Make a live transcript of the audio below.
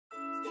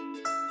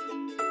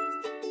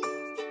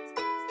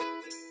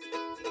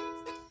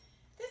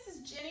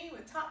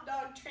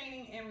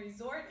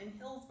in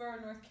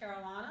Hillsborough, North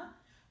Carolina,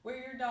 where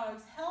your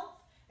dog's health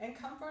and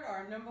comfort are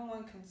our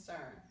 #1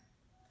 concern.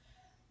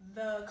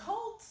 The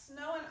cold,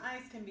 snow, and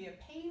ice can be a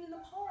pain in the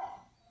paw.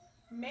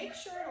 Make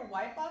sure to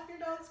wipe off your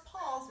dog's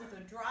paws with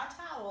a dry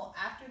towel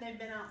after they've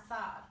been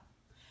outside,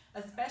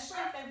 especially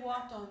if they've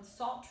walked on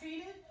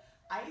salt-treated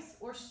ice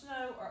or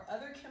snow or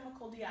other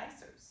chemical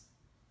de-icers.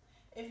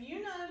 If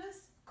you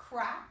notice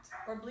cracked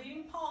or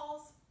bleeding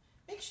paws,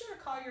 make sure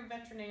to call your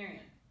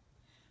veterinarian.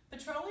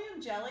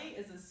 Petroleum jelly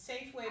is a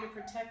safe way to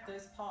protect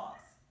those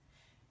paws.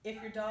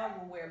 If your dog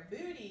will wear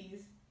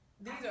booties,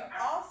 these are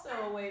also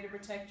a way to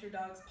protect your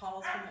dog's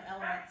paws from the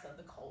elements of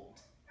the cold.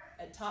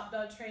 At Top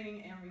Dog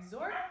Training and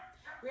Resort,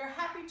 we are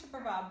happy to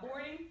provide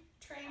boarding,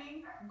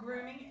 training,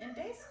 grooming, and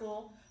day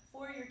school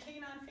for your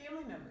canine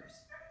family members.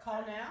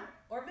 Call now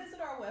or visit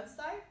our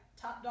website,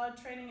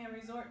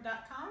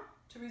 topdogtrainingandresort.com,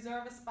 to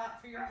reserve a spot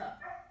for your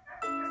pup.